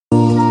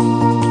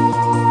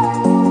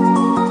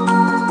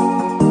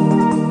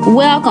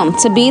Welcome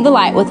to Be the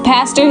Light with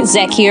Pastor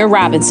Zakiya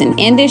Robinson.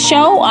 In this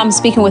show, I'm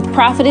speaking with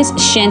prophetess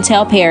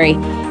Shantel Perry.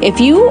 If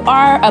you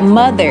are a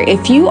mother,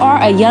 if you are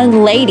a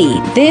young lady,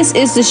 this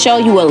is the show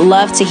you would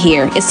love to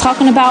hear. It's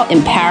talking about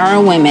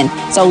empowering women.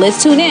 So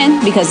let's tune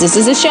in because this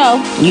is a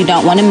show you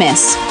don't want to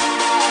miss.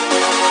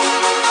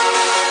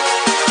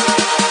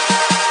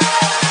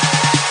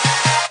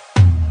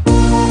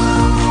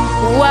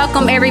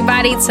 Welcome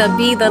everybody to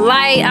Be the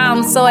Light.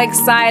 I'm so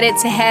excited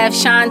to have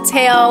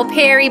Shantel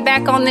Perry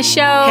back on the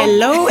show.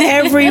 Hello,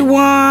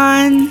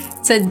 everyone.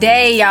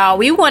 Today, y'all,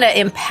 we want to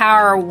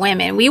empower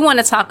women. We want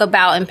to talk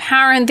about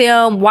empowering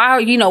them,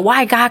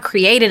 why God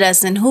created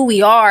us and who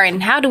we are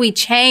and how do we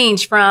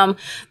change from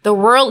the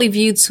worldly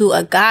view to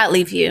a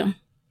godly view.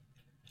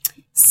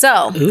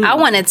 So I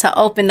wanted to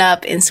open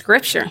up in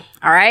scripture.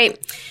 All right.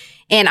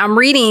 And I'm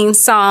reading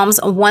Psalms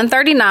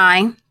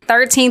 139,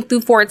 13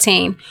 through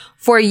 14.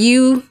 For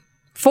you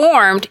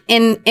formed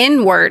in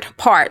inward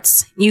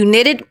parts. You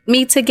knitted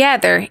me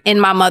together in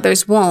my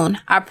mother's womb.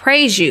 I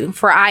praise you,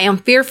 for I am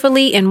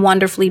fearfully and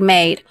wonderfully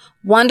made.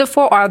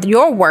 Wonderful are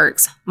your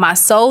works. My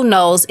soul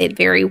knows it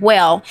very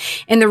well.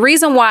 And the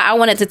reason why I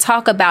wanted to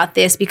talk about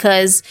this,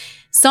 because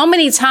so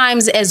many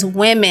times as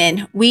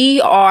women,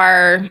 we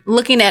are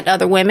looking at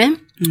other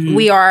women. Mm-hmm.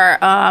 We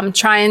are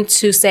trying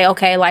to say,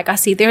 okay, like I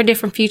see their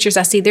different features.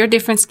 I see their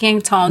different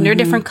skin tone, their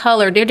different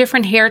color, their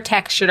different hair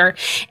texture.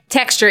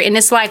 And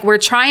it's like we're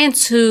trying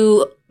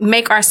to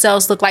make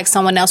ourselves look like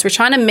someone else. We're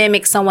trying to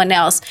mimic someone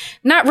else,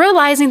 not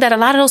realizing that a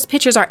lot of those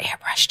pictures are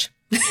airbrushed.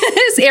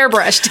 It's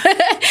airbrushed.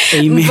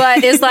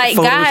 But it's like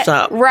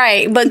God,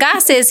 right. But God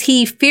says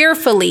he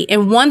fearfully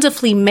and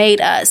wonderfully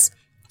made us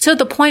to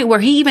the point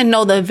where he even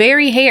know the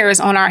very hairs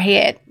on our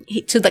head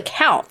to the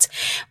count.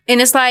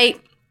 And it's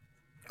like,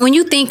 when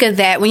you think of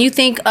that, when you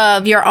think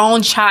of your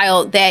own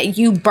child that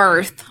you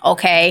birthed,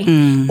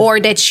 okay, or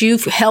that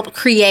you've helped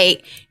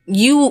create,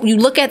 you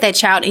look at that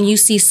child and you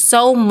see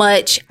so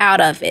much out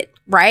of it,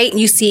 right?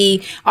 You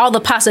see all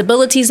the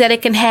possibilities that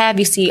it can have.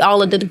 You see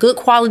all of the good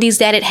qualities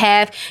that it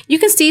have. You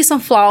can see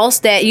some flaws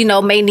that,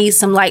 may need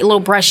some like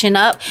little brushing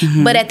up.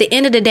 Mm-hmm. But at the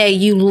end of the day,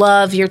 you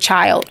love your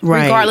child,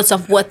 right, regardless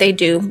of what they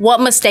do, what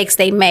mistakes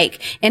they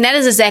make. And that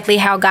is exactly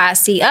how God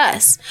see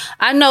us.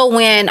 I know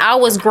when I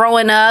was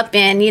growing up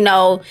and,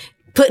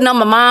 putting on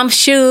my mom's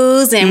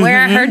shoes and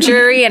wearing her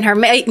jewelry and her,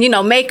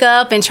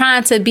 makeup and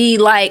trying to be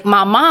like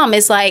my mom,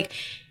 it's like,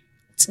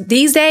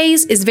 these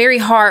days, it's very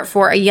hard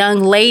for a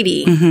young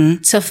lady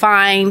to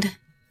find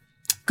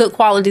good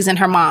qualities in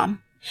her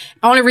mom.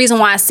 Only reason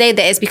why I say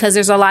that is because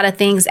there's a lot of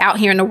things out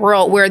here in the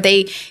world where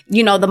they,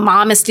 the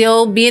mom is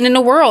still being in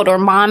the world or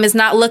mom is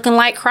not looking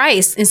like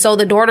Christ. And so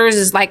the daughters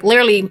is like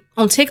literally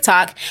on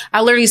TikTok. I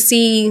literally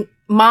see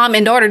mom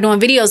and daughter doing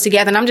videos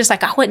together. And I'm just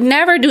like, I would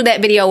never do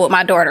that video with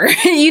my daughter.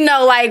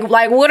 Like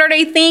what are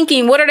they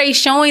thinking? What are they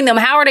showing them?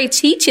 How are they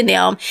teaching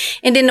them?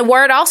 And then the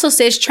word also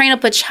says, train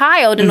up a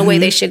child in the way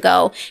they should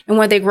go. And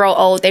when they grow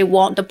old, they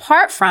won't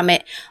depart from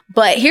it.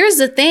 But here's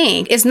the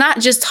thing. It's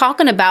not just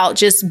talking about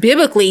just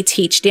biblically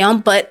teach them,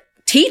 but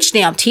teach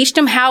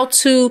them how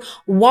to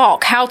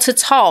walk, how to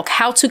talk,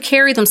 how to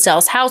carry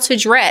themselves, how to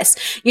dress,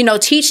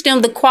 teach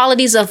them the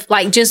qualities of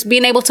like just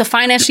being able to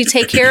financially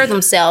take care of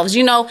themselves.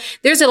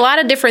 There's a lot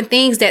of different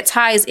things that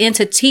ties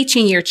into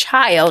teaching your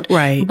child.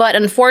 Right. But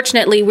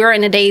unfortunately, we're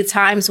in the day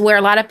times where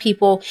a lot of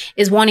people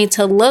is wanting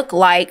to look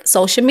like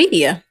social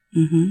media.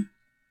 Mm-hmm.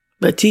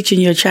 But teaching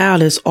your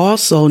child is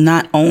also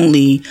not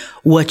only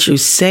what you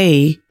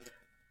say,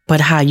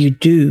 but how you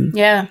do.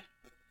 Yeah.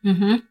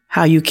 Mm-hmm.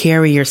 How you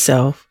carry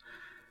yourself.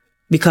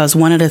 Because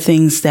one of the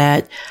things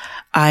that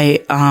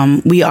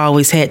we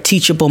always had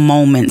teachable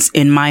moments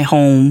in my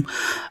home,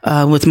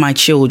 with my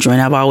children.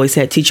 I've always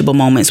had teachable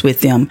moments with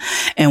them.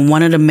 And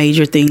one of the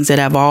major things that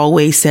I've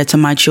always said to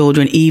my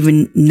children,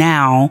 even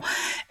now,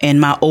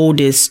 and my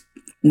oldest,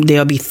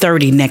 they'll be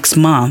 30 next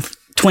month.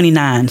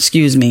 29,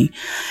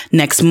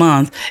 next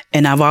month.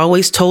 And I've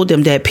always told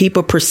them that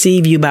people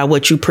perceive you by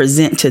what you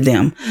present to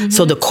them. Mm-hmm.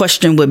 So the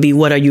question would be,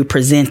 what are you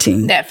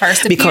presenting? That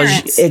first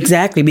appearance.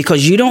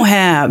 Because you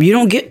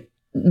don't get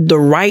the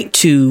right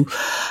to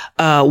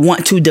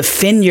want to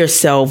defend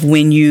yourself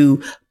when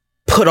you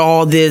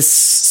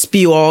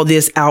spew all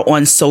this out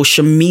on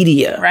social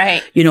media.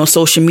 Right.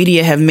 Social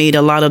media have made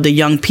a lot of the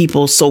young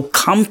people so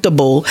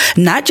comfortable,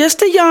 not just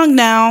the young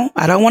now.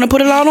 I don't want to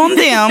put it out on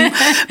them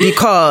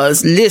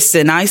because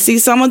listen, I see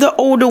some of the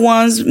older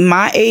ones,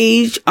 my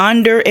age,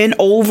 under and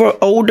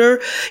older,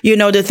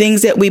 the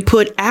things that we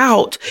put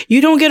out.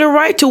 You don't get a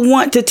right to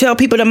want to tell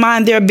people to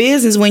mind their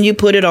business when you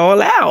put it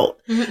all out.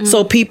 Mm-mm.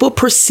 So people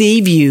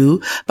perceive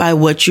you by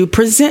what you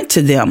present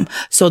to them.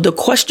 So the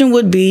question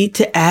would be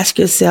to ask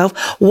yourself,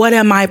 what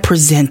am I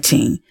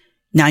presenting?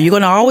 Now, you're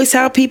going to always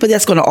have people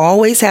that's going to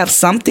always have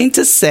something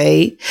to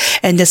say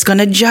and that's going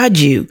to judge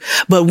you.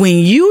 But when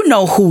you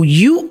know who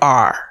you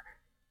are,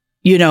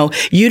 you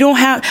don't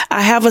have,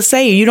 I have a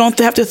saying, you don't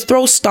have to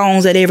throw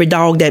stones at every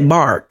dog that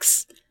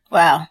barks.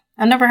 Wow.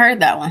 I've never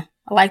heard that one.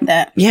 I like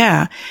that.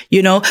 Yeah.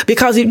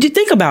 Because if you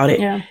think about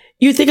it,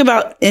 you think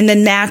about in the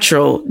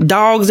natural,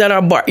 dogs that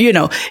are bark,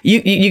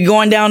 you're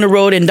going down the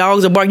road and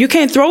dogs are bark. You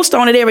can't throw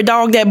stone at every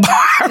dog that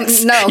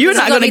barks. No, you're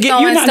not going to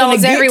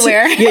get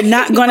everywhere. You're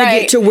not going to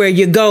get to where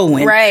you're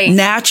going. Right.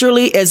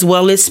 Naturally as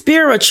well as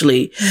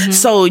spiritually. Mm-hmm.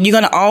 So you're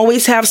going to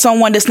always have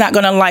someone that's not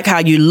going to like how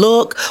you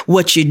look,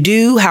 what you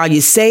do, how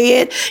you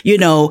say it,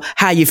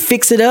 how you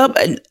fix it up.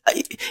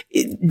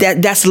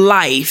 That's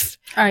life.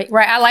 All right.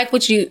 Right. I like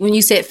when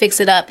you said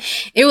fix it up.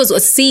 It was a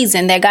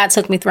season that God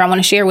took me through. I want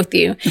to share with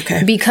you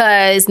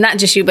because not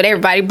just you, but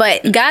everybody,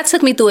 but God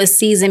took me through a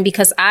season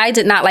because I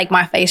did not like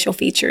my facial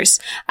features.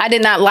 I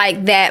did not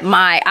like that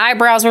my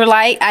eyebrows were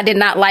light. I did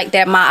not like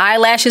that my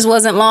eyelashes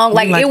wasn't long.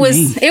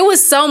 It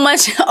was so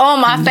much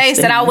on my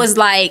face that I was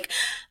like,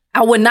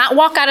 I would not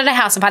walk out of the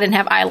house if I didn't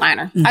have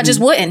eyeliner. Mm-hmm. I just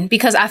wouldn't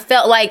because I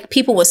felt like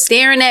people were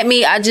staring at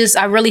me. I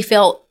really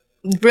felt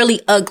really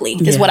ugly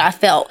is what I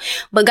felt.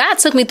 But God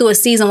took me through a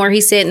season where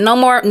he said, no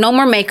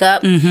more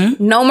makeup,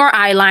 no more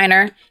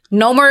eyeliner,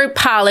 no more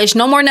polish,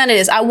 no more none of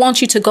this. I want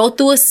you to go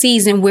through a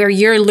season where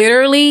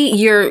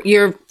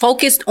you're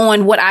focused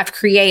on what I've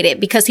created,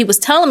 because he was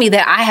telling me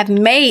that I have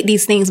made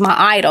these things my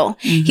idol.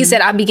 Mm-hmm. He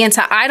said, I began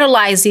to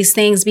idolize these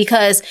things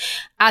because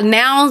I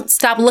now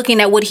stopped looking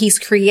at what he's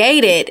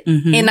created.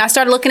 Mm-hmm. And I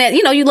started looking at,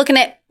 you're looking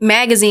at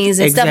magazines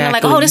and stuff. And I'm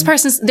like, oh,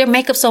 their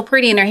makeup's so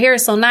pretty and their hair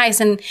is so nice.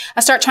 And I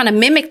start trying to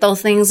mimic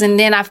those things. And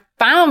then I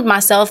found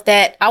myself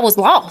that I was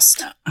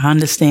lost. I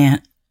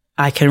understand.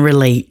 I can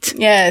relate.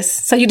 Yes.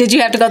 So did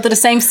you have to go through the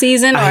same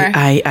season? Or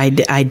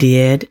I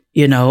did,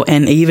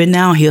 and even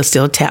now he'll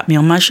still tap me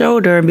on my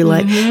shoulder and be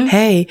like,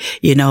 hey,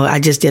 I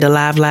just did a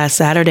live last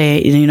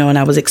Saturday, and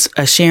I was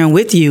sharing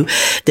with you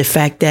the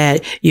fact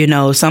that,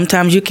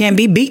 sometimes you can't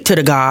be beat to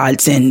the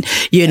gods and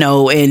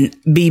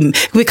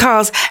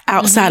because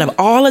outside of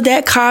all of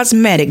that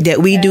cosmetic that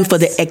we do for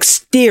the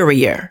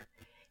exterior,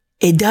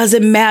 it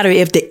doesn't matter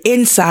if the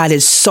inside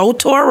is so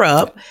tore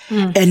up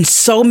and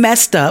so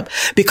messed up,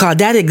 because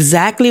that's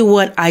exactly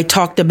what I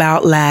talked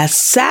about last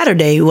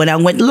Saturday when I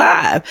went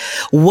live.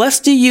 What's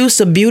the use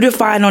of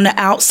beautifying on the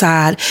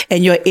outside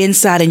and your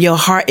inside and your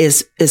heart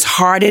is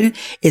hardened,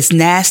 it's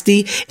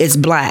nasty, it's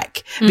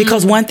black? Mm-hmm.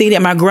 Because one thing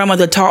that my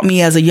grandmother taught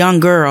me as a young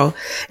girl,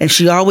 and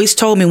she always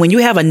told me, when you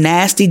have a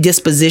nasty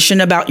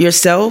disposition about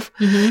yourself,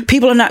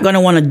 people are not going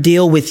to want to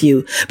deal with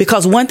you.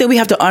 Because one thing we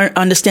have to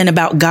understand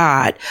about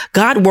God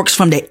works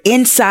from the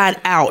inside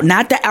out,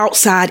 not the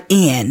outside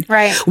in.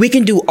 Right. We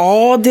can do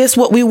all this,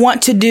 what we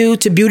want to do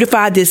to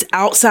beautify this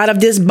outside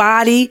of this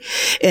body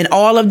and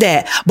all of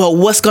that. But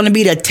what's going to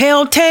be the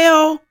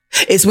telltale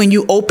is when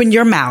you open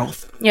your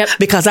mouth. Yep.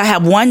 Because I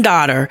have one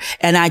daughter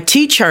and I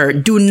teach her,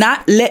 do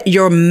not let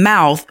your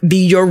mouth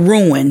be your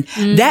ruin.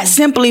 That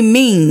simply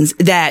means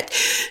that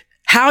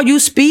how you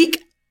speak,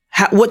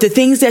 what the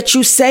things that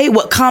you say,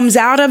 what comes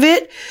out of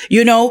it,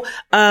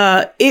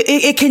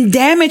 it can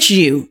damage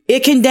you. It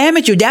can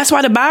damage you. That's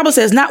why the Bible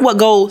says not what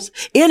goes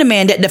in a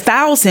man that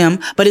defiles him,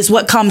 but it's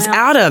what comes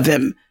out of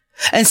him.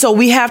 And so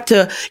we have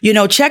to,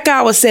 check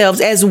ourselves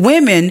as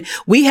women.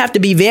 We have to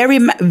be very,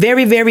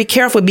 very, very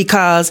careful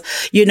because,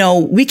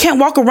 we can't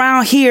walk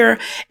around here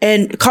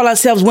and call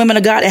ourselves women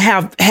of God and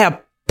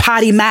have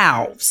potty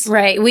mouths.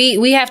 Right.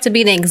 We have to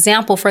be an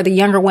example for the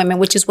younger women,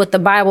 which is what the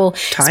Bible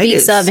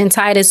speaks of in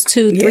Titus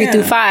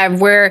 2:3-5,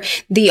 where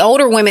the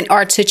older women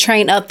are to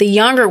train up the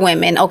younger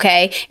women.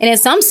 Okay. And in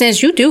some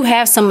sense, you do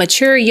have some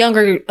mature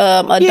younger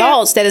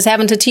adults that is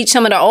having to teach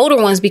some of the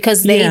older ones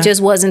because they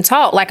just wasn't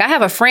taught. Like I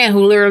have a friend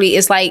who literally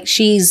is like,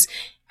 she's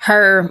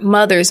her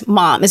mother's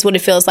mom is what it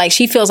feels like.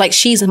 She feels like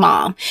she's a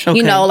mom,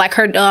 like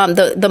her,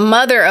 the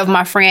mother of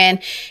my friend,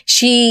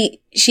 she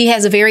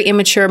has a very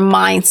immature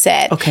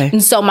mindset. Okay.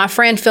 And so my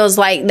friend feels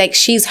like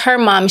she's her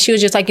mom. She was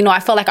just like, I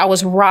felt like I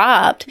was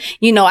robbed.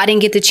 I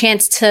didn't get the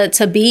chance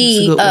to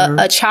be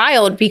a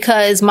child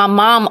because my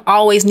mom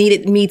always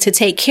needed me to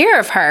take care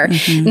of her.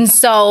 Mm-hmm. And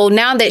so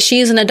now that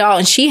she's an adult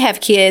and she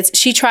have kids,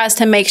 she tries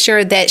to make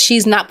sure that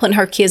she's not putting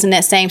her kids in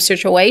that same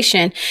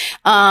situation.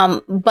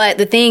 But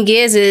the thing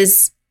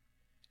is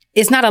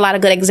it's not a lot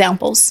of good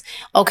examples.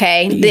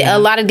 Okay. A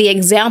lot of the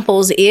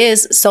examples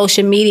is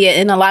social media,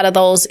 and a lot of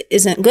those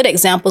isn't good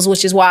examples,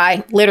 which is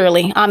why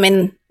literally I'm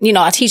in,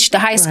 I teach the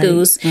high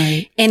schools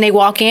and they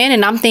walk in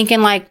and I'm thinking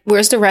like,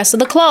 where's the rest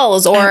of the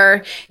clothes?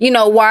 Or,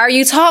 why are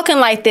you talking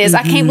like this?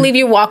 I can't believe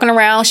you're walking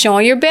around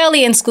showing your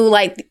belly in school.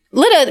 Like,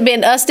 would have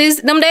been us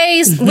them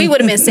days, we would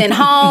have been sent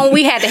home.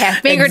 We had to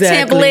have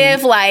fingertip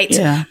lift,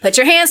 put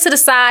your hands to the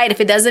side. If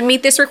it doesn't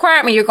meet this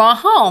requirement, you're going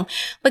home.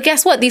 But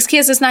guess what? These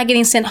kids is not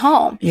getting sent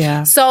home.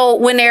 Yeah. So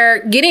when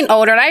they're getting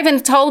older, and I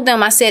even told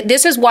them, I said,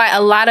 this is why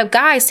a lot of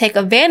guys take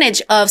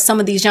advantage of some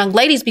of these young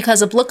ladies,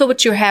 because of look at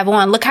what you have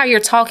on. Look how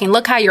you're talking.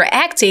 Look how you're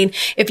acting.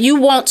 If you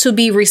want to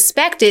be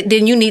respected,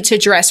 then you need to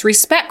dress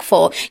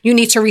respectful. You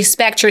need to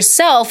respect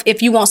yourself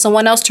if you want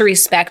someone else to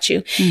respect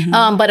you.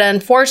 Mm-hmm. But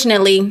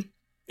unfortunately,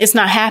 it's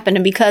not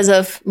happening because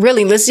of,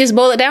 really, let's just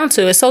boil it down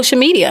to it, social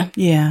media.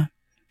 Yeah.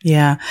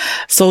 Yeah.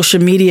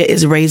 Social media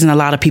is raising a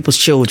lot of people's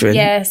children.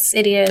 Yes,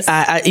 it is.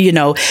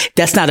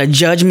 That's not a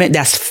judgment.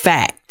 That's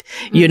fact.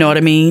 You know what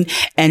I mean?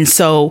 And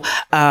so,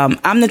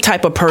 I'm the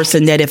type of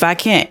person that if I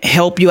can't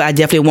help you, I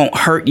definitely won't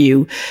hurt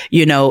you,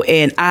 you know,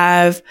 and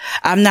I've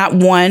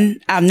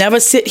never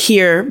sit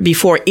here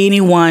before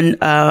anyone,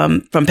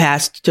 from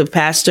Pastor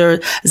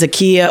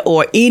Zakia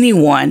or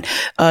anyone,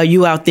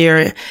 you out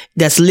there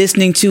that's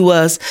listening to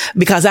us,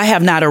 because I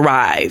have not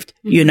arrived,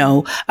 you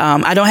know,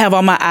 I don't have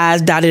all my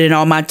I's dotted and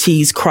all my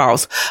T's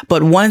crossed.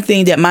 But one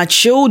thing that my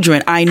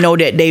children, I know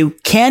that they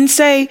can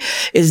say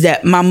is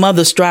that my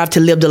mother strived to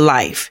live the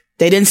life.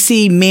 They didn't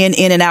see men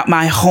in and out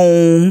my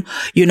home.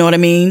 You know what I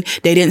mean?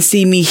 They didn't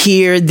see me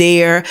here,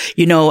 there.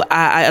 You know,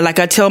 I like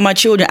I tell my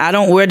children, I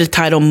don't wear the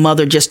title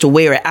mother just to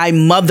wear it. I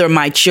mother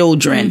my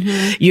children,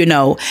 you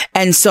know.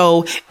 And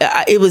so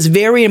it was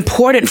very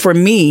important for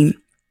me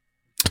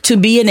to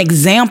be an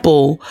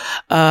example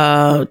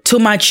to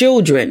my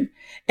children.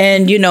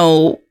 And, you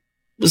know,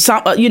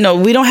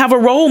 we don't have a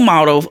role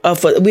model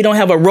we don't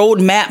have a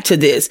roadmap to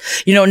this.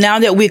 You know, now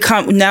that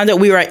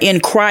we are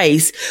in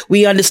Christ,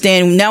 we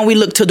understand. Now we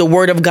look to the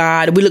Word of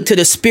God. We look to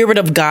the Spirit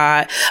of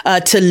God,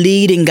 to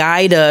lead and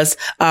guide us,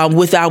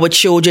 with our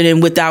children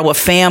and with our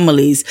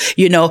families,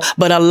 you know.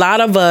 But a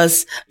lot of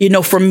us, you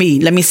know,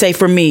 let me say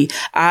for me,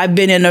 I've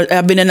been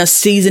in a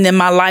season in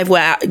my life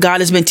where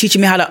God has been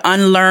teaching me how to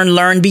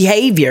learn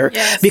behavior,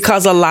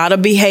 because a lot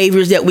of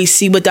behaviors that we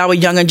see with our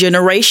younger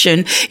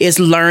generation is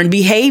learned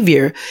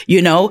behavior.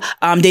 You know,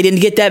 they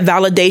didn't get that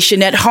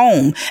validation at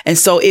home. And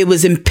so it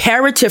was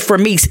imperative for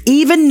me,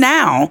 even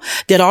now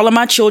that all of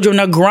my children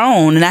are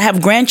grown and I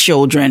have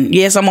grandchildren.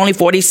 Yes, I'm only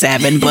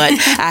 47, but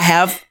I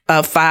have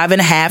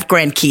 5.5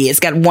 grandkids.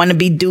 Got one to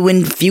be due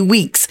in a few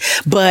weeks.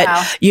 But,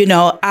 you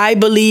know, I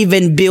believe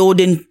in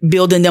building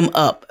them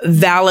up,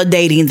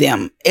 validating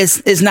them.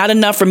 It's not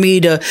enough for me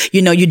to,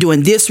 you know, you're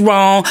doing this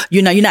wrong.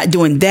 You know, you're not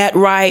doing that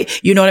right.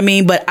 You know what I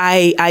mean? But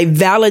I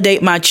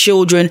validate my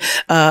children,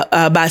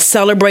 by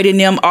celebrating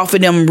them,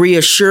 offering them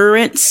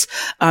reassurance,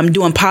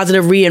 doing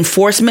positive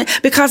reinforcement,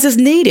 because it's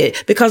needed.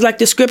 Because like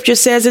the scripture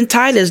says in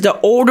Titus, the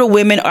older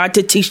women are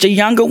to teach the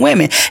younger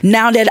women.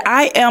 Now that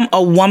I am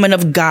a woman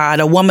of God,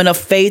 a woman of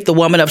faith, a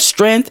woman of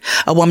strength,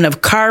 a woman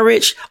of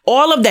courage,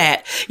 all of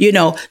that, you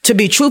know, to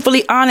be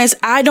truthfully honest,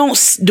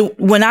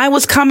 when I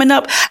was coming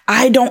up,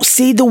 I don't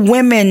see the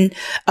women,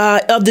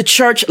 of the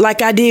church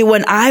like I did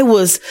when I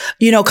was,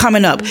 you know,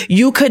 coming up.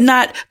 You could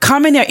not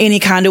come in there any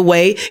kind of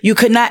way. You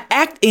could not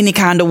act any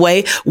kind of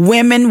way.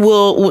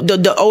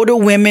 The older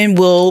women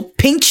will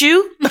pinch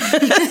you.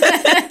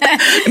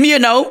 You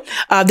know,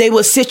 they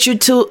will sit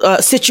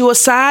you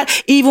aside.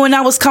 Even when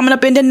I was coming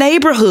up in the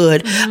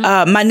neighborhood,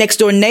 my next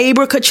door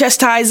neighbor could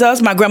chastise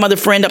us. My grandmother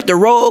friend up the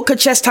road could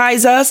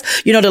chastise us.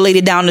 You know, the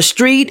lady down the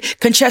street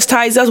could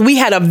chastise us. We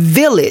had a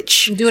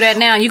village. Do that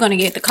now, you're going to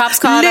get the cops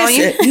called on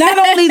you. Not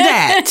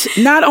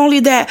only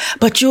that,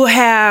 but you'll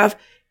have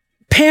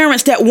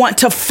parents that want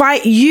to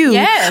fight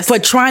you for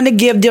trying to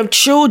give their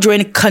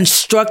children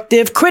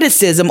constructive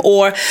criticism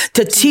or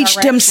to teach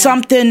them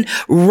something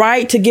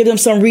right, to give them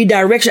some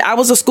redirection. I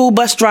was a school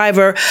bus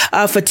driver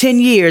for 10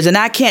 years, and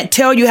I can't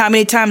tell you how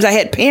many times I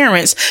had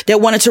parents that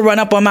wanted to run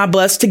up on my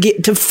bus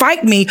to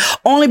fight me,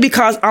 only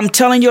because I'm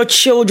telling your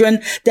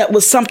children that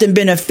was something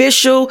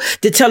beneficial,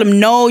 to tell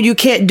them, no, you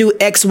can't do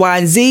X, Y,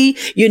 and Z.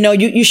 You know,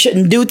 you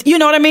shouldn't do, you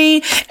know what I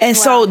mean? And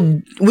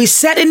so we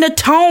set in the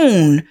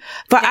tone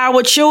for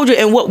our children.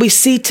 And what we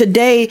see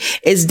today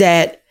is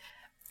that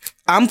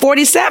I'm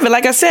 47.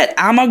 Like I said,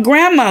 I'm a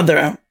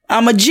grandmother.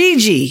 I'm a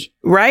Gigi,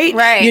 right?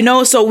 Right. You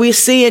know, so we're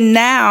seeing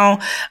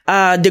now,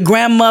 the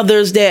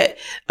grandmothers that,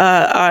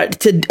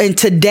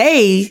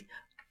 today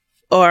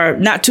are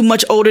not too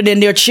much older than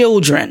their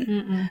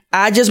children.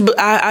 I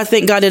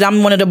thank God that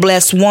I'm one of the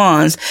blessed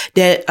ones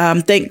that,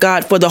 thank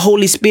God for the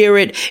Holy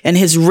Spirit and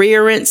his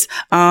rearance.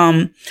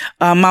 My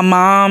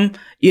mom,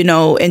 you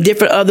know, and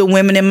different other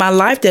women in my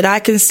life that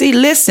I can see.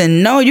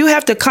 Listen, no, you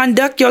have to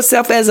conduct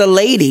yourself as a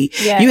lady.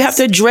 Yes. You have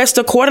to dress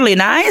accordingly.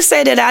 Now, I ain't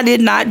say that I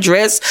did not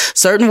dress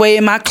certain way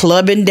in my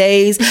clubbing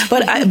days,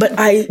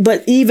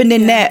 but even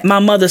in that, my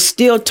mother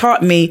still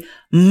taught me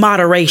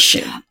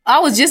moderation. I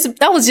was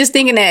just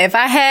thinking that if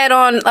I had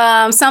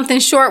on something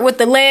short with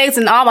the legs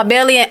and all my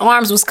belly and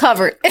arms was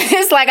covered,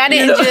 it's like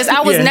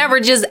I was never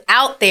just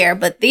out there.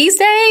 But these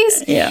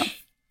days,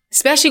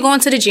 especially going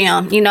to the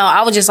gym, you know,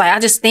 I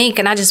just think,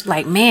 and I just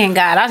like, man,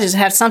 God, I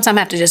just sometimes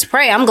have to just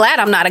pray. I'm glad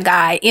I'm not a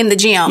guy in the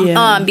gym,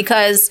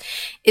 because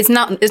it's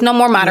no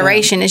more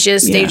moderation. It's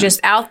just, they're just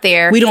out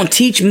there. We don't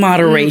teach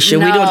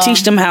moderation. No. We don't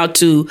teach them how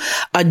to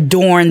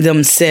adorn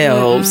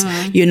themselves,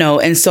 you know,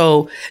 and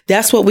so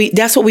that's what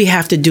we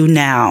have to do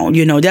now.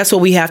 You know, that's what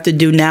we have to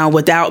do now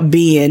without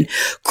being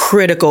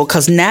critical.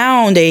 'Cause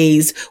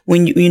nowadays,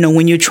 when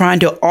you're trying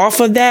to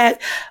offer that,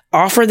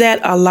 offer that,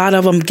 a lot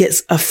of them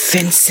gets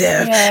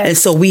offensive. Yes. And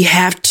so we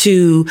have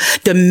to,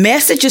 the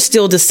message is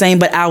still the same,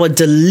 but our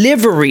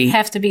delivery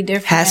has to be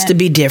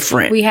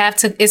different. We have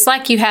to, it's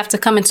like you have to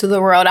come into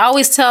the world. I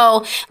always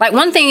tell, like,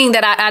 one thing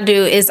that I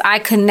do is I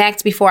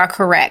connect before I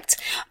correct.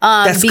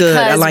 That's good.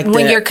 I like that.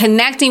 When you're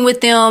connecting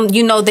with them,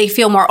 they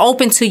feel more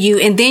open to you,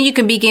 and then you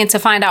can begin to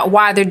find out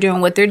why they're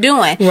doing what they're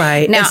doing.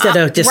 Right. Now, instead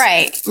of just.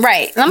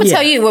 Right. I'm going to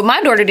tell you what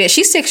my daughter did.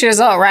 She's 6 years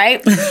old,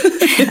 right?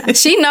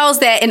 She knows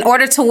that in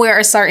order to wear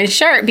a certain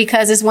shirt,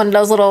 because it's one of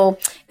those little,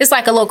 it's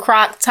like a little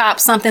crop top,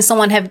 something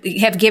someone have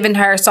given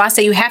her. So I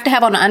say, you have to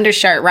have on an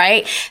undershirt,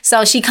 right?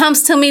 So she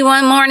comes to me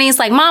one morning. It's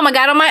like, Mom, I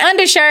got on my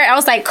undershirt. I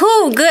was like,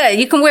 cool, good.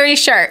 You can wear your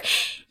shirt.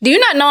 Do you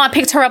not know I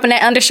picked her up and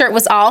that undershirt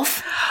was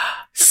off?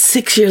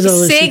 6 years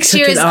old. 6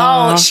 years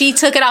old. She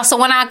took it off. So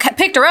when I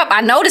picked her up,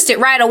 I noticed it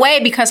right away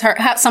because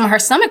some of her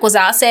stomach was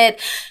out.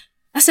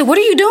 I said, what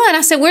are you doing?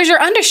 I said, where's your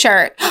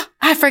undershirt?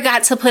 I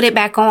forgot to put it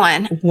back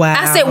on. Wow.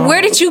 I said,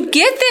 where did you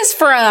get this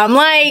from?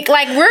 Like,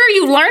 where are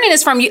you learning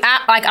this from?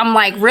 I'm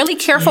like really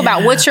careful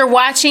about what you're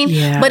watching,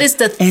 but it's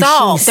the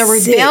thought, the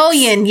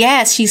rebellion. 6.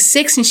 Yes, she's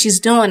 6 and she's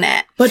doing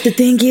that. But the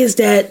thing is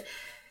that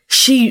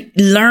she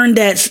learned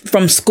that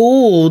from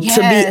school to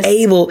be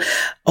able,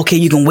 okay,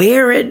 you can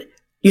wear it.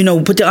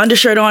 Put the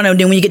undershirt on, and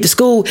then when you get to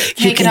school,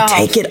 you can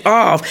take it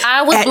off.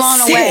 I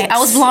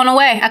was blown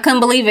away. I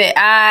couldn't believe it.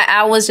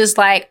 I was just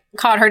like,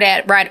 called her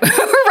dad right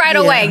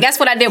away. Guess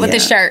what I did with the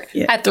shirt?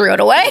 I threw it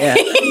away.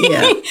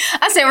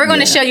 I said, we're going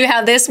to show you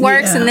how this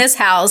works in this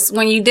house.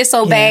 When you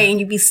disobey and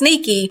you be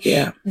sneaky,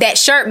 that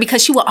shirt,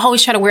 because she will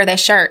always try to wear that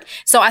shirt.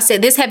 So I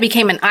said, this had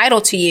became an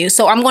idol to you.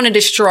 So I'm going to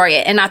destroy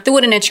it. And I threw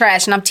it in the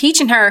trash. And I'm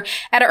teaching her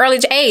at an early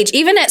age,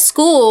 even at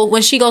school,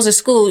 when she goes to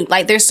school,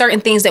 like there's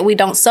certain things that we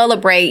don't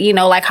celebrate,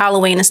 like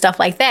Halloween and stuff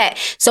like that.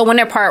 So when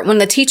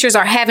the teachers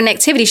are having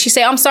activities, she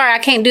say, I'm sorry, I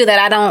can't do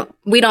that.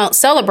 We don't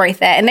celebrate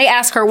that. And they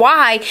ask her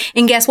why.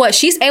 And guess what?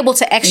 She's able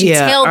to actually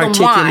tell them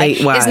why.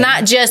 It's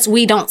not just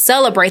we don't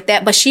celebrate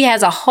that, but she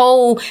has a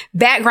whole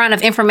background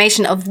of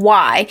information of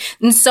why.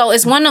 And so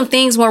it's one of them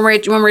things when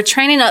we're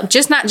training up,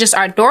 not just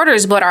our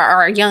daughters, but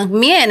our young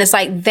men, it's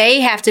like they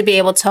have to be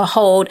able to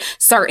hold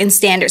certain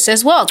standards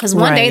as well. Because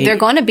one day they're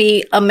going to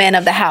be a man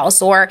of the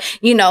house, or,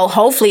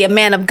 hopefully a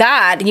man of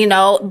God,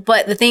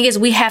 but the thing is,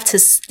 we have to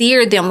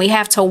steer them. We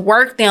have to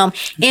work them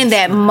in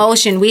that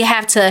motion. We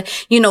have to,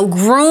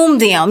 groom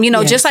them,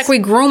 just like we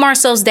groom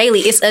ourselves daily.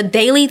 It's a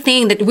daily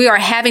thing that we are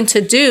having to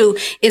do,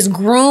 is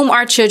groom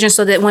our children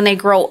so that when they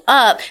grow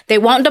up, they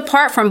won't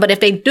depart from. But if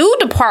they do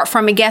depart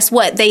from it, guess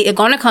what? They are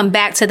going to come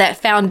back to that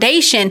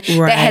foundation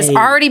that has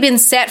already been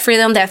set for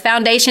them, that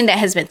foundation that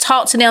has been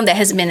taught to them, that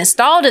has been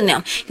installed in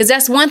them. Because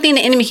that's one thing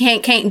the enemy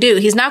can't do.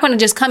 He's not going to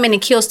just come in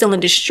and kill, steal,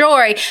 and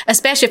destroy,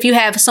 especially if you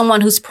have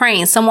someone who's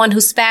praying, someone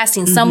who's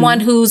fasting,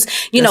 someone who's,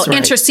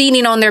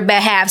 interceding on their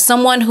behalf,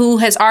 someone who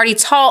has already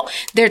taught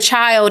their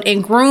child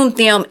and groomed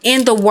them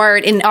in the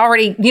word, and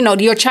already,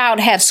 your child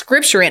have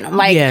scripture in them.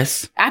 Like,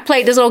 I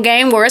played this little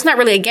game where it's not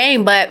really a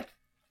game, but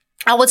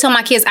I will tell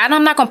my kids,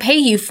 I'm not going to pay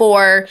you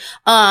for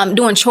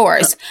doing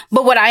chores.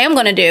 But what I am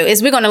going to do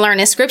is we're going to learn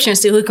this scripture and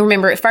see who can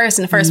remember it first.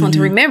 And the first one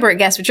to remember it,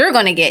 guess what you're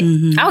going to get?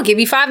 I'll give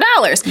you $5.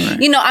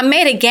 Right. I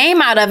made a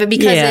game out of it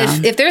because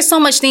if there's so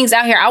much things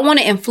out here, I want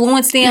to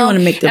influence them,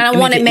 and I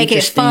want to make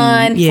it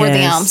fun for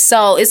them.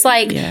 So it's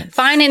like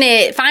finding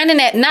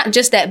that, not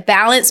just that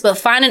balance, but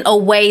finding a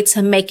way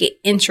to make it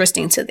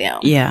interesting to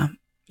them. Yeah,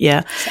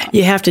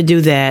 you have to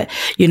do that.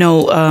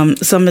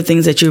 Some of the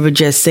things that you were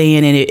just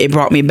saying, and it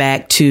brought me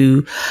back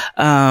to,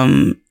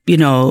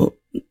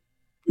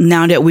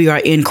 now that we are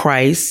in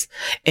Christ,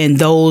 and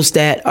those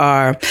that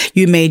are,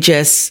 you may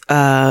just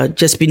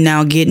be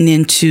now getting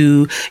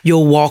into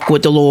your walk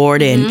with the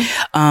Lord,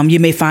 and you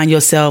may find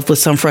yourself with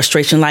some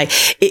frustration. Like,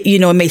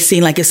 it may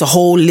seem like it's a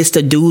whole list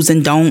of do's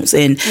and don'ts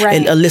and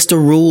a list of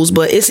rules,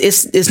 but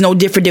it's no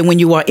different than when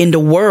you are in the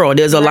world.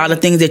 There's a lot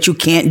of things that you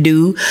can't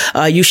do,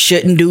 you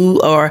shouldn't do,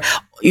 or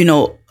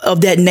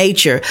of that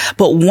nature.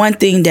 But one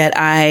thing that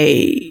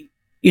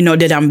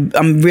that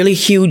I'm really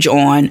huge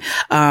on,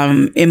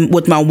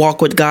 with my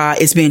walk with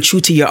God, is being true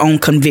to your own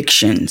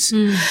convictions.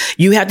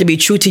 You have to be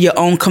true to your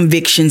own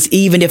convictions,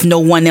 even if no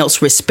one else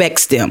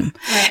respects them.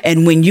 Right.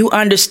 And when you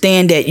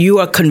understand that you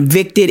are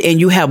convicted and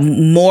you have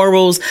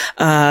morals,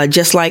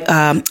 just like,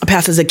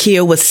 Pastor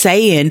Zakiya was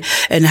saying,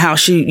 and how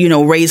she,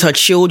 raised her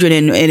children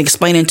and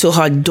explaining to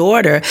her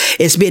daughter,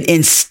 it's been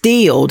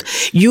instilled.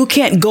 You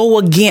can't go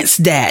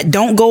against that.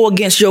 Don't go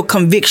against your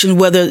convictions,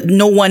 whether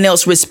no one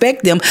else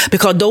respect them,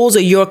 because those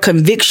are your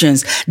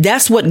convictions.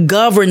 That's what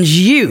governs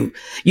you.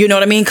 You know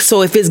what I mean?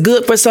 So if it's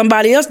good for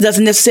somebody else,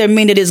 doesn't necessarily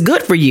mean that it's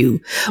good for you.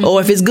 Or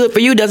if it's good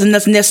for you, doesn't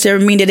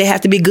necessarily mean that it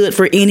has to be good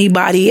for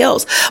anybody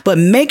else. But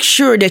make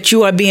sure that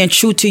you are being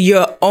true to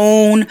your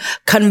own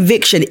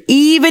conviction,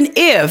 even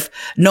if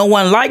no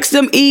one likes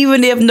them,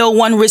 even if no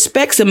one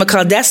respects them,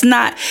 because that's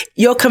not,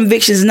 your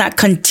conviction is not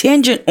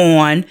contingent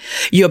on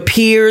your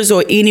peers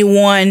or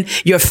anyone,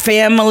 your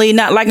family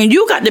not liking.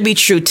 You got to be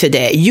true to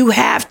that. You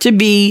have to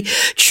be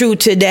true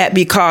to that,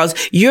 because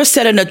you're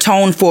setting a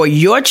tone for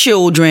your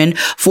children,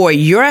 for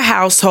your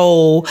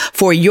household,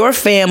 for your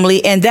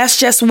family. And that's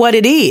just what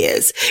it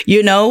is,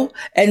 you know?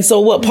 And so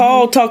what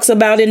Paul talks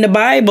about in the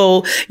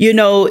Bible, you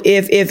know,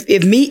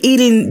 if me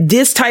eating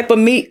this type of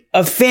meat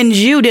offends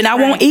you, then I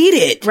won't eat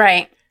it.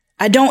 Right.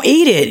 I don't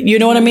eat it. You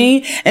know what I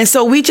mean? And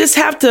so we just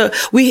have to,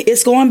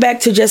 it's going back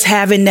to just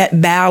having that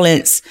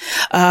balance,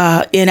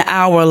 in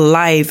our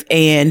life.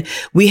 And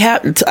we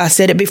have, I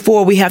said it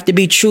before, we have to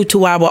be true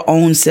to our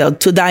own self,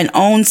 to thine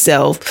own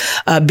self,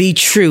 be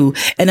true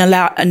and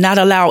not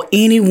allow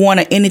anyone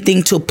or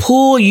anything to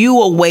pull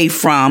you away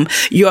from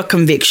your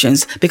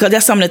convictions, because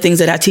that's some of the things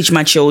that I teach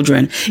my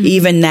children.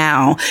 Even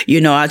now,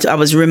 you know, I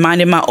was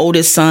reminding my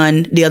oldest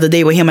son the other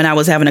day with him and I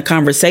was having a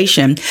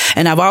conversation,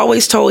 and I've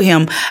always told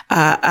him,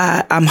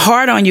 I'm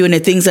hard on you in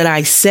the things that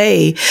I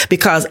say,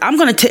 because I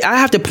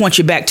have to point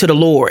you back to the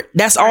Lord.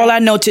 That's all I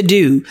know to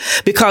do,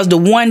 because the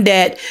one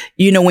that,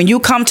 you know, when you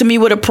come to me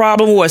with a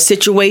problem or a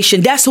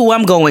situation, that's who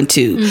I'm going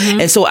to.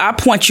 And so I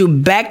point you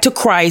back to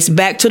Christ,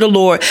 back to the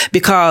Lord,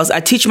 because I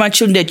teach my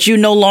children that you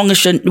no longer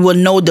will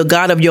know the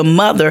God of your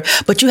mother,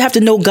 but you have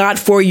to know God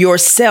for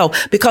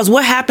yourself. Because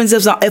what happens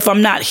if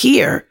I'm not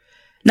here?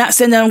 Not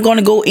saying that I'm going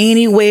to go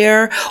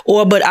anywhere,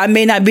 but I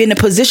may not be in a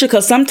position,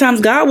 because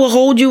sometimes God will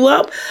hold you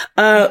up,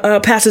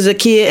 Pastor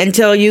Zakiya, and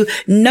tell you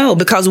no,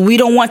 because we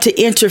don't want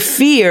to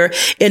interfere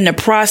in the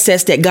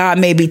process that God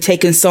may be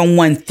taking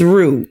someone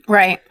through.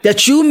 Right.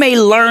 That you may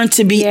learn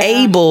to be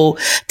able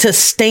to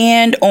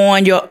stand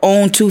on your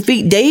own 2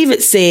 feet.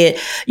 David said,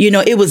 you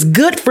know, it was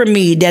good for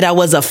me that I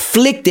was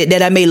afflicted,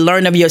 that I may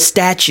learn of your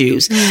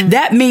statutes.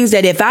 That means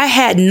that if I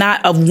had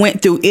not have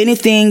went through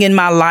anything in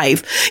my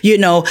life, you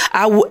know,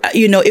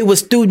 it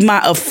was through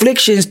my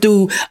afflictions,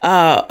 through,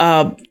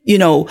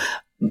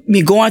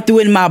 me going through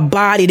in my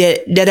body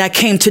that I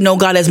came to know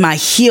God as my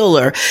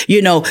healer,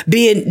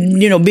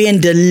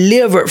 being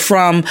delivered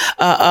from,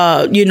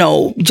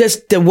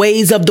 just the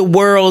ways of the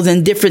world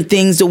and different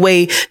things, the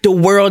way the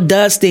world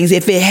does things.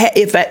 If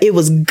it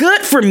was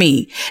good for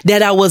me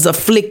that I was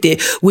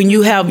afflicted, when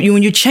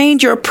you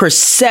change your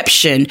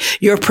perception,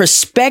 your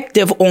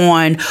perspective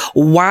on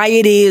why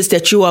it is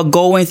that you are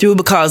going through,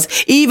 because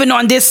even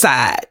on this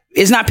side,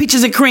 it's not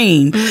peaches and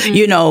cream,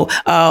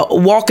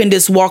 walking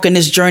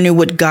this journey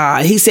with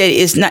God. He said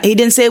he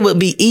didn't say it would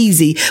be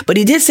easy, but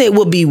he did say it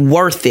would be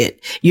worth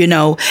it,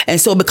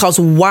 And so because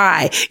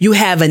why? You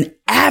have an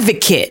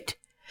advocate.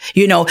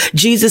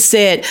 Jesus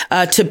said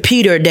to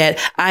Peter that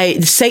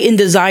Satan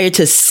desired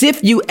to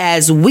sift you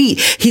as wheat.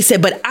 He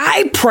said, but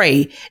I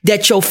pray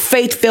that your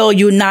faith fail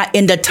you not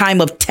in the time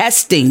of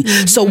testing.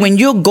 So when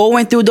you're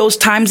going through those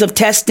times of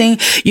testing,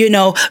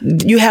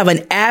 you have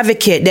an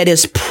advocate that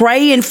is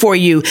praying for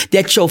you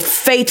that your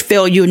faith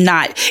fail you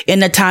not in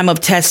the time of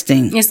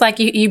testing. It's like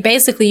you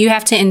basically, you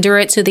have to endure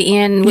it to the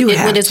end.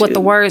 It is what the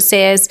word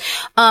says.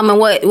 And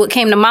what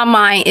came to my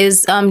mind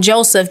is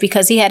Joseph,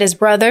 because he had his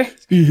brother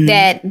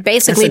that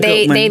basically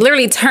they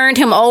literally turned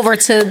him over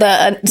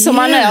to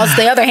someone else,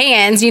 the other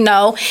hands,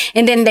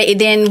 and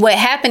then what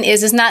happened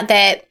is, it's not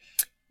that.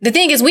 The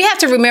thing is, we have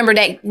to remember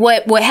that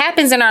what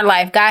happens in our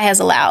life, God has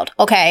allowed.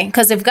 Okay.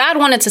 Because if God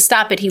wanted to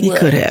stop it, he would. He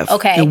could have.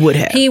 Okay. It would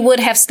have. He would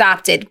have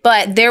stopped it.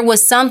 But there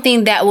was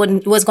something that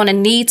was going to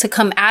need to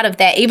come out of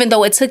that, even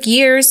though it took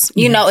years.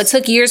 It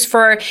took years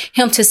for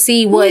him to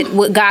see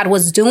what God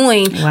was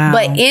doing. Wow.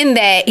 But in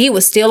that, he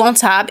was still on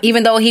top.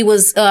 Even though he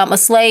was a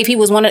slave, he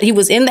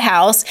was in the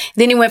house.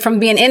 Then he went from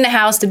being in the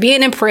house to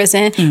being in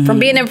prison. From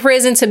being in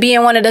prison to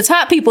being one of the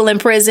top people in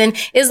prison.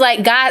 It's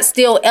like God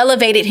still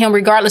elevated him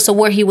regardless of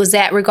where he was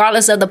at,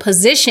 regardless of the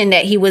position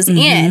that he was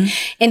in.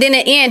 And then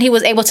in the end, he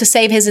was able to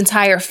save his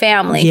entire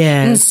family.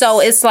 Yes. And so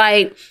it's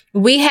like,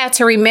 we have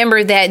to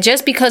remember that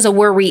just because of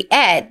where we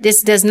at,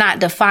 this does not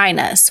define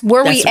us.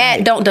 Where we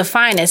at don't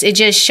define us. It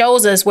just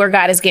shows us where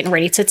God is getting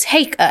ready to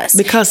take us.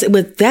 Because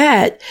with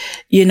that,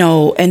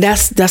 and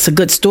that's a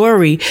good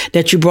story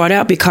that you brought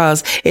out,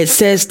 because it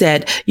says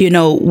that,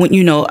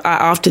 when, I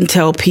often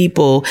tell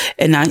people,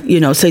 and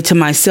I, say to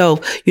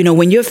myself,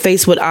 when you're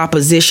faced with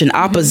opposition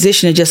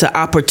is just an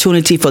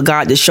opportunity for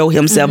God to show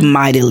himself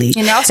mightily.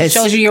 And it also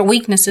shows you your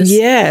weaknesses.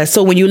 Yeah.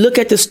 So when you look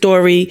at the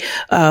story,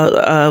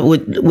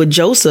 with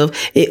Joseph,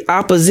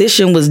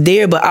 opposition was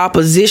there, but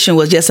opposition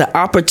was just an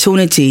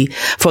opportunity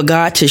for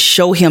God to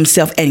show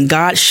himself, and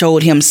God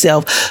showed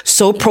himself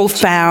so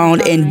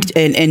profound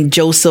in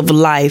Joseph's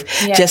life,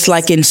 just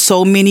like in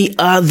so many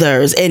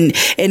others, and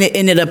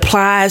it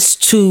applies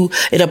to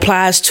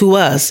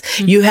us.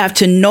 You have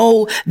to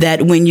know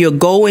that when you're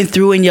going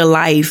through in your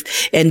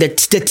life, and the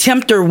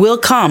tempter will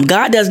come.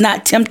 God does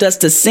not tempt us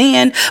to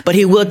sin, but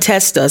he will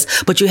test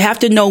us. But you have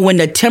to know when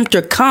the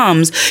tempter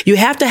comes, you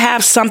have to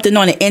have something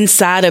on the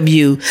inside of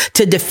you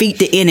to defeat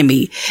the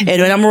enemy.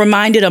 And when I'm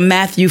reminded of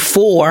Matthew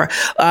 4,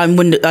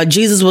 when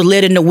Jesus was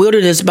led in the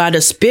wilderness by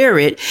the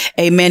Spirit,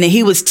 amen, and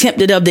he was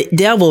tempted of the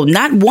devil,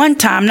 not one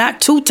time,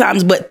 not two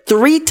times, but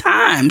 3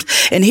 times.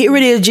 And here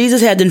it is,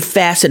 Jesus had been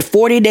fasted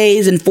 40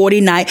 days and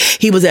 40 nights.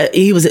 He was at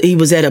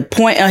a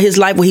point in his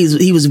life where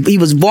he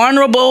was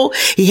vulnerable.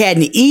 He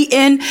hadn't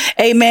eaten,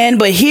 amen.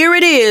 But here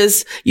it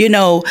is,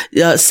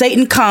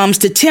 Satan comes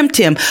to tempt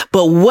him.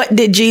 But what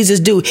did Jesus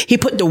do? He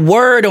put the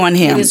word on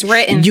him. It was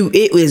written.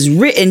 It was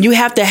written. You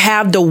have to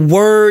have the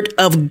word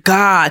of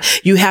God.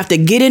 You have to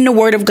get in the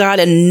word of God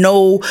and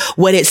know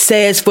what it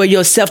says for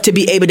yourself to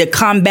be able to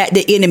combat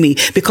the enemy,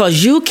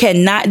 because you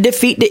cannot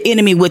defeat the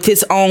enemy with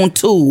his own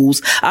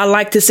tools. I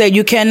like to say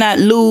you cannot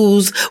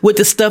lose with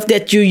the stuff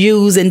that you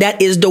use, and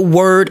that is the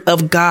word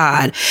of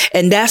God.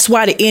 And that's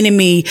why the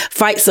enemy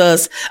fights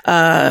us,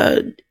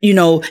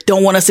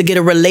 don't want us to get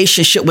a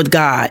relationship with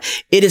God.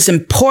 It is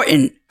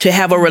important to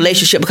have a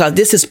relationship because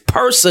this is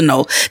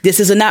personal.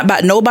 This is not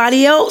about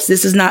nobody else.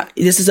 This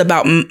is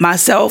about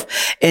myself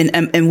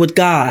and with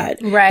God.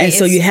 Right. And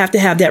so you have to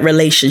have that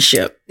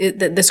relationship.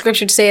 The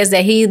scripture says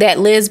that he that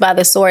lives by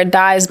the sword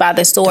dies by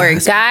the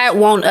sword. God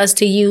wants us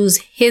to use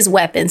his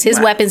weapons. His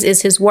weapons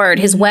is his word.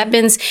 His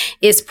weapons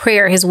is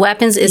prayer. His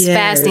weapons is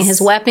fasting. His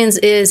weapons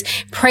is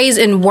praise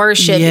and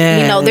worship.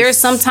 Yes. There's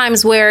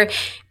sometimes where,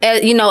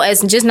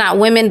 as just not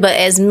women, but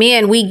as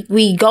men,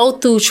 we go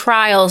through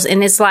trials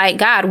and it's like,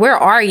 God, where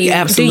are you?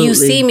 Absolutely. Do you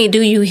see me?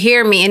 Do you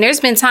hear me? And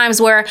there's been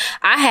times where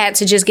I had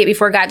to just get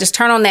before God, just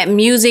turn on that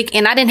music,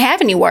 and I didn't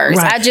have any words.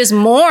 Right. I just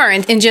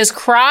mourned and just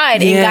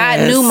cried, and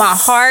God knew my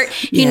heart.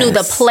 He knew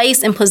the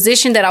place and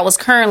position that I was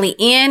currently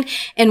in.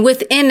 And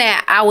within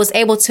that, I was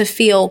able to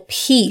feel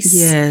peace.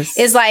 Yes.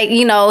 It's like,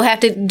 have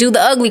to do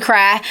the ugly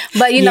cry,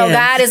 but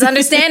God is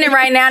understanding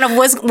right now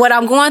of what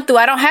I'm going through.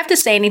 I don't have to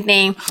say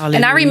anything. Hallelujah.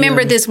 And I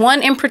remember this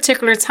one in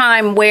particular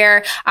time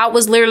where I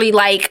was literally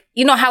like,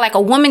 how like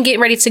a woman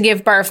getting ready to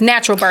give birth,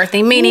 natural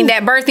birthing, meaning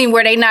that birthing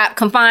where they not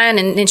confined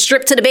and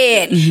stripped to the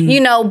bed,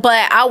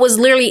 but I was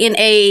literally in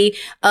a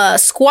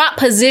squat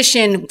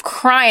position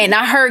crying.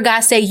 I heard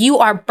God say, you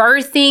are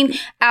birthing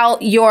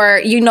out you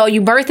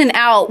birthing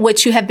out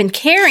what you have been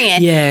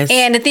carrying. Yes.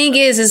 And the thing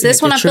is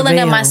this what I'm feeling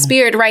in my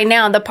spirit right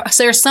now.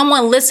 There's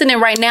someone listening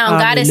right now,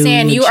 and God is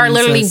saying you are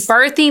literally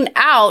birthing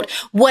out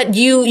what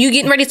you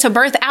getting ready to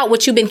birth out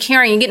what you've been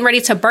carrying. You're getting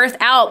ready to birth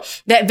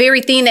out that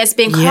very thing that's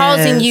been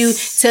causing you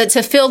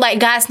to feel like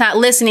God's not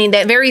listening,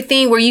 that very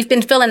thing where you've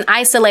been feeling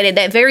isolated,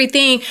 that very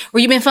thing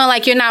where you've been feeling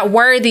like you're not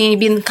worthy and you've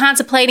been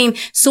contemplating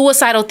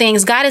suicidal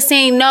things. God is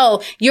saying,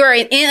 no, you're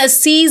in a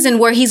season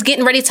where he's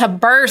getting ready to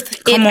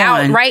birth it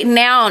out right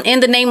now in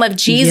the name of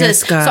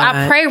Jesus. Yes, so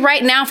I pray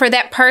right now for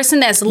that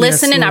person that's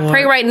listening. I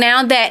pray right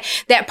now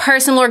that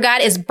person, Lord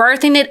God, is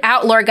birthing it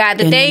out, Lord God,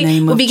 that they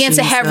will begin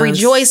to have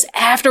rejoice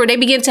after. They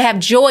begin to have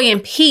joy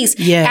and peace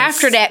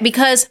after that,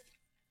 because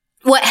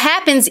what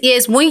happens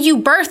is when you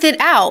birth it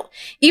out,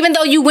 even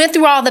though you went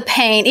through all the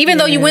pain, even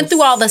though you went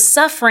through all the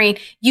suffering,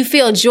 you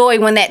feel joy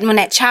when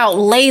that child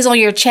lays on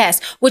your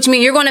chest, which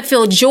means you're going to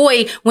feel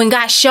joy when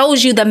God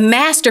shows you the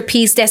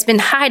masterpiece that's been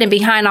hiding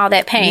behind all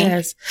that pain.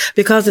 Yes,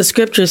 because the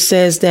scripture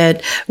says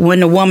that when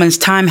the woman's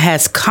time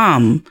has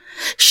come,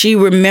 she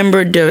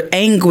remembered the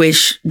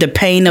anguish, the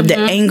pain of the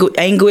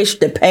anguish,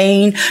 the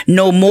pain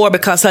no more,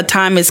 because her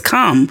time has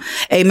come.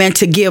 Amen.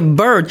 To give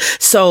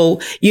birth. So,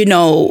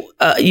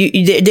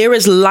 there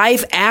is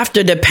life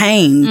after the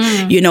pain.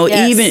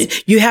 Even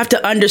you have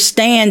to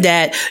understand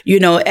that,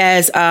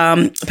 as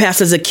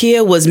Pastor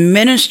Zakiya was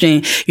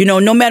ministering,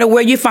 no matter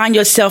where you find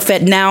yourself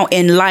at now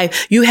in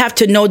life, you have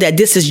to know that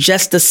this is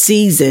just a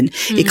season.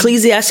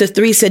 Ecclesiastes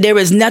 3 said there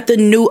is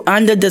nothing new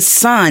under the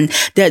sun,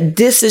 that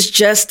this is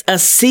just a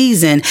season.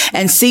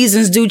 And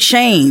seasons do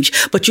change,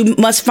 but you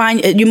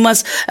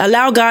must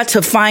allow God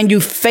to find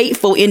you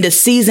faithful in the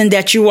season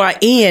that you are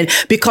in.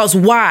 Because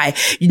why?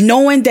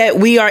 Knowing that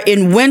we are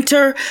in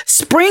winter,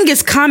 spring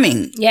is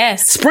coming.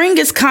 Yes. Spring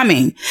is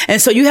coming.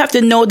 And so you have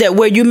to know that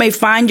where you may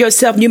find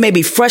yourself, you may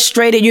be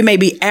frustrated, you may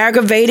be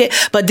aggravated,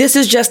 but this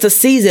is just a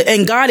season,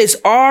 and God is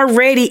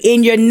already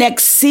in your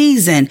next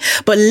season.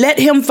 But let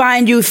him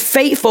find you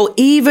faithful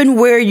even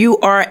where you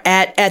are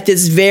at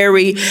this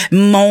very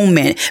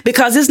moment,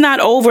 because it's not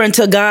over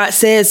until God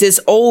says it's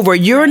over.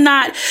 You're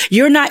not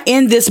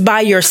in this by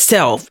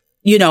yourself.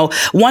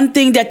 One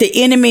thing that the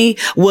enemy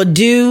will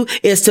do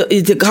is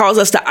to cause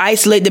us to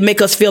isolate, to make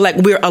us feel like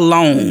we're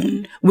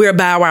alone. We are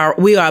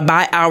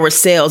by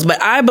ourselves. But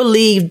I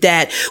believe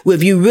that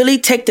if you really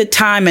take the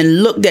time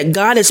and look, that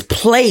God has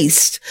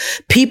placed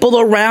people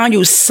around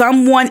you,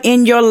 someone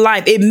in your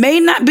life. It may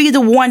not be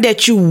the one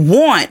that you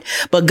want,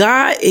 but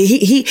God,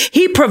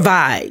 he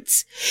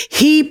provides.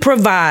 He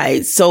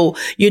provides. So,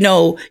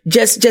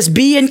 just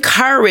be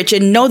encouraged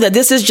and know that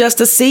this is just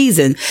a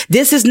season.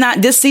 This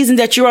season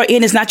that you are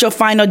in is not your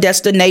final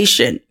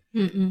destination.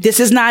 This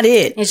is not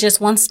it. It's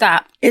just one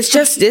stop. It's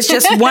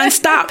just one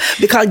stop,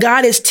 because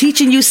God is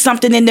teaching you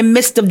something in the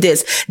midst of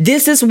this.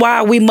 This is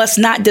why we must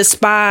not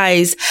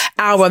despise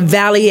our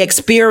valley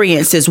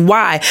experiences.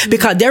 Why?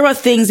 Because there are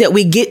things that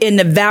we get in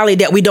the valley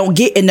that we don't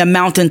get in the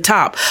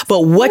mountaintop.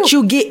 But what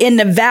you get in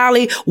the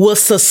valley will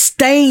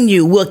sustain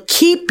you, will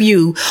keep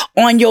you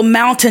on your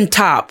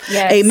mountaintop.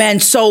 Yes. Amen.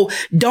 So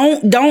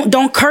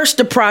don't curse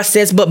the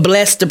process, but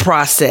bless the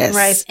process.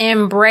 Right.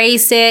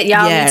 Embrace it.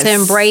 Y'all need to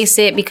embrace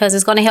it, because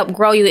it's going to help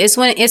grow you. It's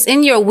when it's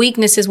in your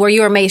weaknesses where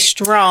you are made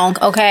strong.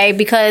 Okay.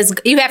 Because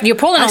you're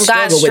pulling on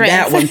God's strength. With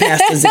that one,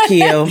 Pastor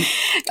Zakiel.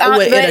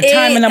 At a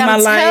time in my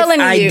life,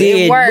 I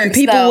did. When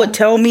people would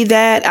tell me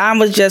that, I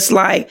was just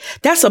like,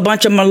 that's a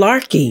bunch of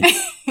malarkey.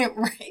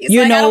 Right.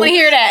 I don't want to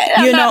hear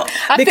that.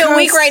 I feel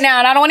weak right now,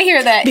 and I don't want to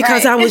hear that.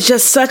 Because I was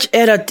just such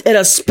at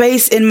a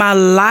space in my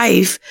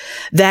life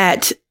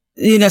that,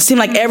 it seemed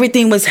like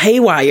everything was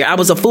haywire. I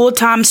was a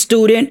full-time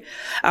student.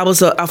 I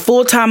was a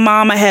full-time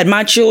mom. I had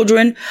my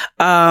children.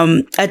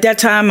 At that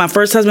time, my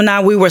first husband and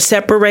I, we were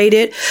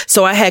separated.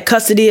 So I had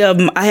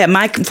I had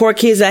my 4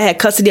 kids. I had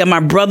custody of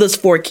my brother's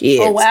 4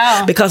 kids. Oh,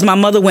 wow. Because my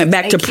mother went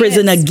back to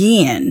prison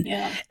again.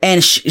 Yeah.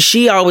 And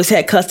she always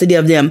had custody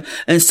of them.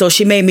 And so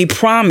she made me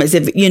promise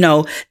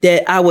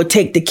that I would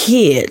take the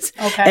kids.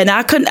 Okay. And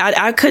I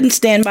couldn't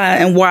stand by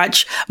and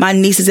watch my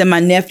nieces and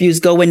my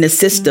nephews go in the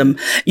system,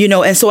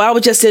 and so I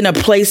was just in a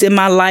place in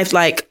my life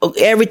like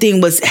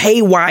everything was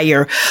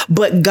haywire,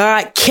 but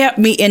God kept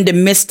me in the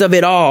midst of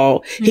it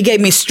all. He gave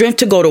me strength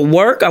to go to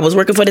work. I was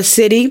working for the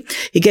city.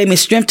 He gave me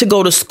strength to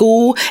go to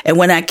school. And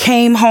when I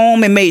came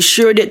home and made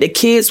sure that the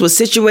kids were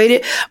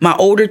situated, my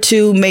older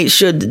 2 made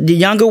sure the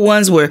younger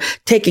ones were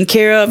taken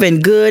care of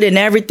and good and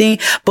everything.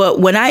 But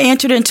when I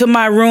entered into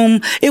my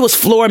room, it was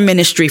floor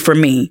ministry for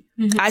me.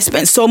 I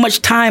spent so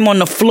much time on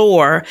the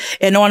floor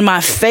and on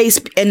my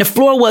face, and the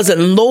floor wasn't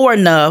low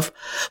enough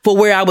for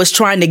where I was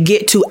trying to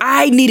get to.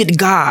 I needed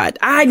God.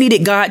 I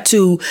needed God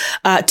to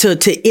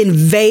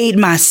invade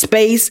my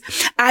space.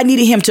 I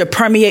needed him to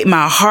permeate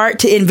my heart,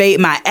 to invade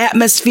my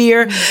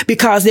atmosphere,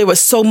 because there was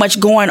so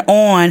much going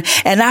on.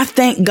 And I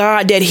thank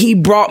God that he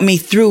brought me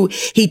through.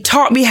 He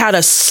taught me how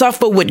to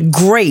suffer with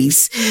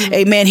grace.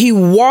 Amen. He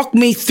walked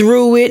me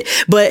through it.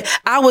 But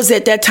I was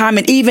at that time,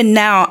 and even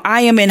now,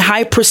 I am in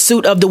high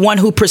pursuit of the one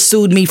who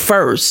pursued me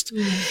first,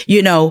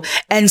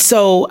 and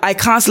so I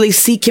constantly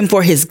seek him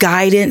for his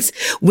guidance.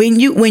 When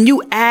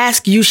you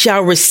ask, you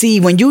shall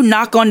receive. When you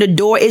knock on the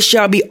door, it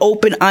shall be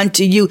open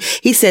unto you.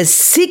 He says,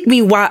 seek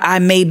me while I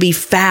may be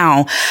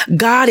found.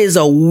 God is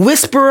a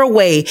whisper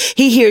away.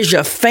 He hears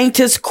your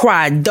faintest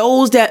cry.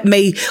 Those that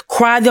may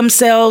cry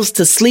themselves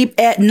to sleep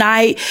at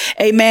night.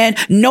 Amen.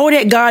 Know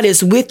that God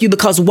is with you,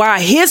 because while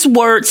his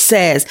word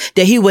says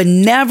that he will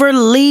never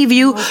leave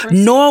you,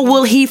 nor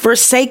will he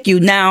forsake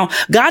you. Now,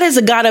 God is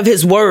a God of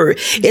his word.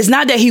 It's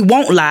not that he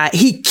won't lie.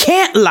 He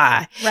can't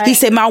lie. Right. He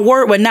said, my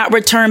word will not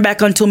return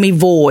back unto me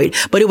void,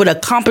 but it would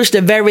accomplish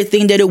the very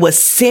thing that it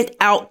was sent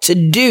out to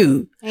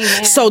do.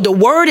 Amen. So the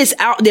word is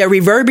out there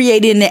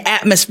reverberating in the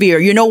atmosphere.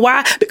 You know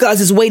why?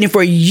 Because it's waiting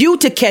for you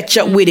to catch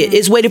up with it.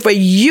 It's waiting for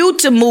you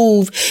to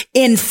move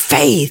in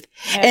faith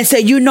and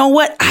say, you know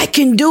what? I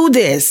can do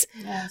this.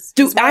 Yes.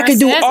 I can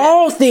do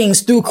all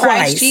things through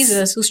Christ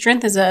Jesus, who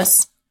strengthens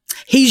us.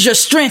 He's your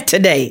strength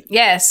today.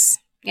 Yes.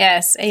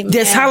 Yes. Amen.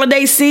 This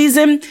holiday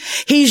season,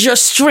 he's your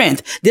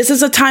strength. This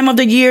is a time of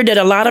the year that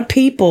a lot of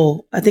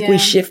people, I think we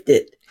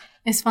shifted.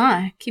 It's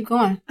fine. Keep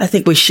going. I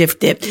think we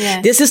shifted.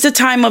 Yes. This is the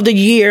time of the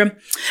year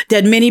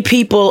that many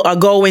people are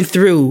going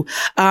through.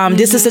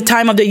 This is the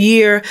time of the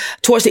year,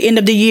 towards the end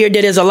of the year,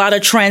 that there's a lot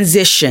of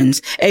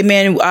transitions.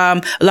 Amen.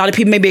 A lot of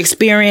people may be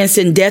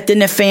experiencing death in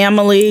their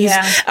families.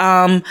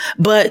 Yeah.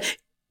 But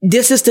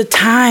this is the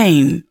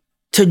time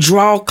to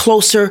draw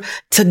closer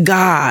to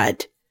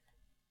God.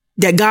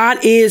 That God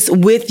is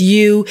with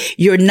you.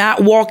 You're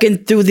not walking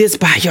through this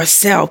by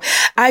yourself.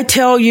 I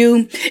tell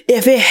you,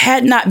 if it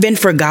had not been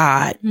for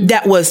God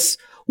that was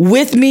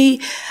with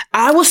me,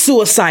 I was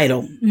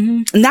suicidal.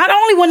 Not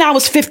only when I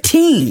was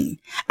 15,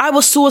 I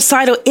was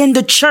suicidal in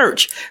the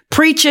church,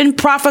 preaching,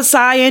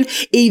 prophesying,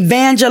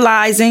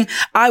 evangelizing.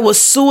 I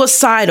was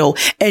suicidal,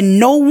 and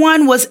no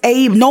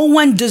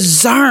one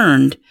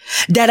discerned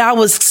that I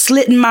was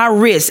slitting my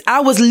wrist. I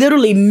was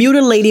literally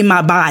mutilating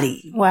my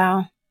body.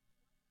 Wow.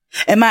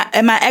 And my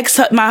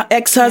ex-husband,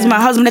 my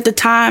husband at the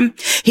time,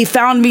 he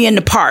found me in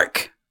the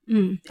park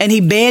and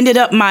he banded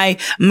up my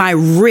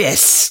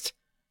wrist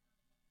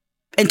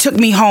and took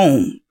me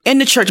home in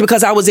the church,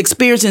 because I was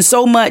experiencing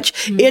so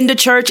much in the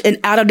church and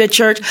out of the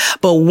church.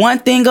 But one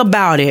thing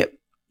about it,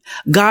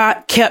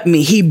 God kept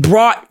me. He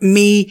brought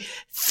me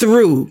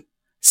through.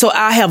 So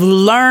I have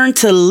learned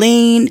to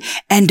lean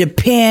and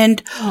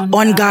depend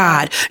on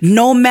God.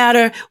 No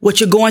matter what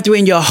you're going through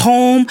in your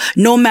home,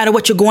 no matter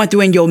what you're going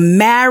through in your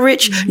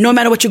marriage, no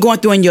matter what you're going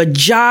through in your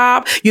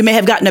job, you may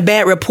have gotten a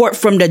bad report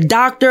from the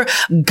doctor.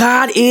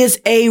 God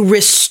is a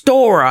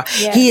restorer.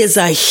 Yes. He is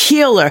a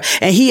healer,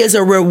 and he is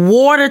a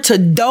rewarder to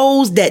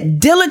those that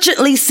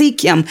diligently seek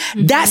him.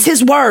 That's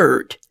his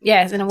word.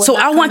 Yes. And so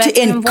I want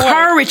to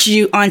encourage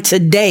you on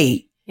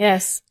today.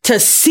 Yes. To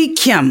seek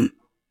him.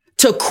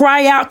 To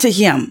cry out to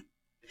him,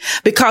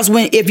 because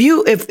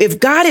if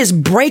God is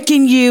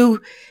breaking you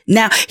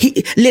now,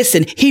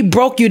 he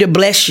broke you to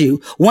bless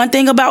you. One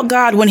thing about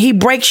God, when he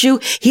breaks you,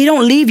 he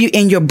don't leave you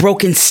in your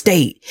broken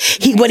state.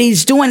 What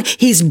he's doing,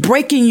 he's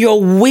breaking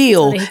your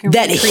will,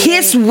 that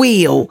his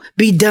will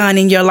be done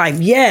in your life.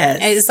 Yes.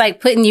 It's like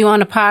putting you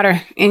on a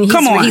potter, and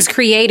he's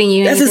creating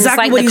you. That's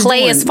exactly it's what like the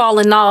clay is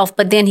falling off,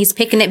 but then he's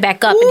picking it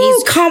back up, and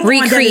he's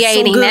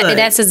recreating.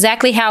 That's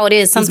exactly how it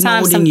is.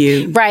 Sometimes, he's molding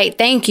you. Right.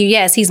 Thank you.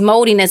 Yes. He's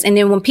molding us. And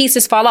then when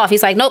pieces fall off,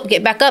 he's like, nope,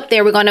 get back up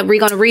there. We're going to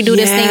redo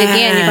this thing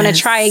again. You're going to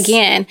try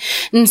again.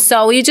 And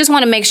so we just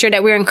want to make sure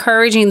that we're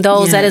encouraging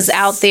those that is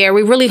out there.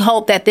 We really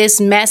hope that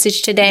this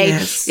message today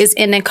is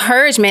an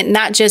encouragement,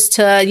 not just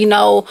to,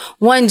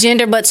 one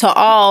gender, but to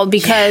all,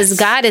 because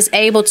God is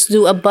able to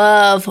do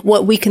above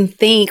what we can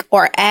think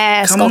or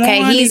ask.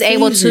 He's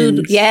able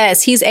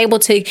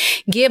to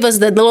give us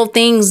the little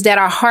things that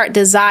our heart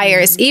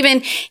desires.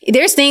 Even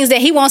there's things that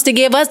he wants to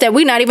give us that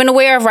we're not even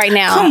aware of right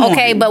now.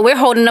 But we're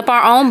holding up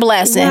our own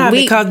blessing. Yeah,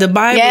 because the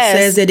Bible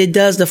says that it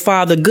does the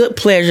Father good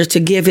pleasure to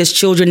give his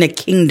children the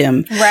kingdom.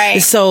 Right.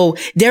 So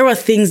there are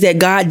things that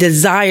God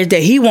desires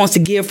that he wants to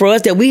give for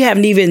us that we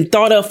haven't even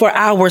thought of for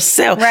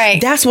ourselves.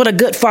 Right. That's what a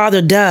good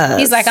father does.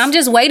 He's like, I'm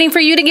just waiting for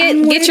you to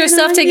get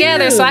yourself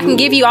together so I can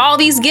give you all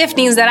these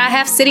giftings that I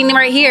have sitting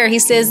right here. He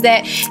says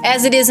that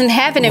as it is in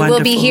heaven, it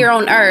will be here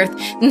on earth.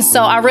 And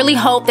so I really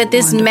hope that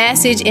this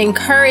message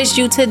encouraged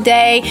you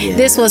today. Yes.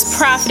 This was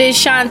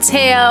Prophetess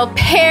Shantel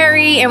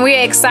Perry, and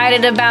we're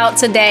excited about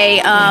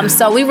today.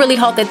 So we really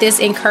hope that this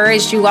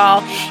encouraged you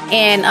all,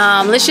 and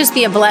let's just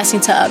be a blessing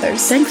to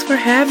others. Thanks for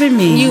having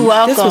me. You're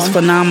welcome. This was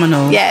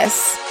phenomenal.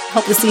 Yes.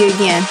 Hope to see you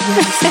again.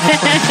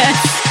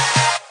 Yes.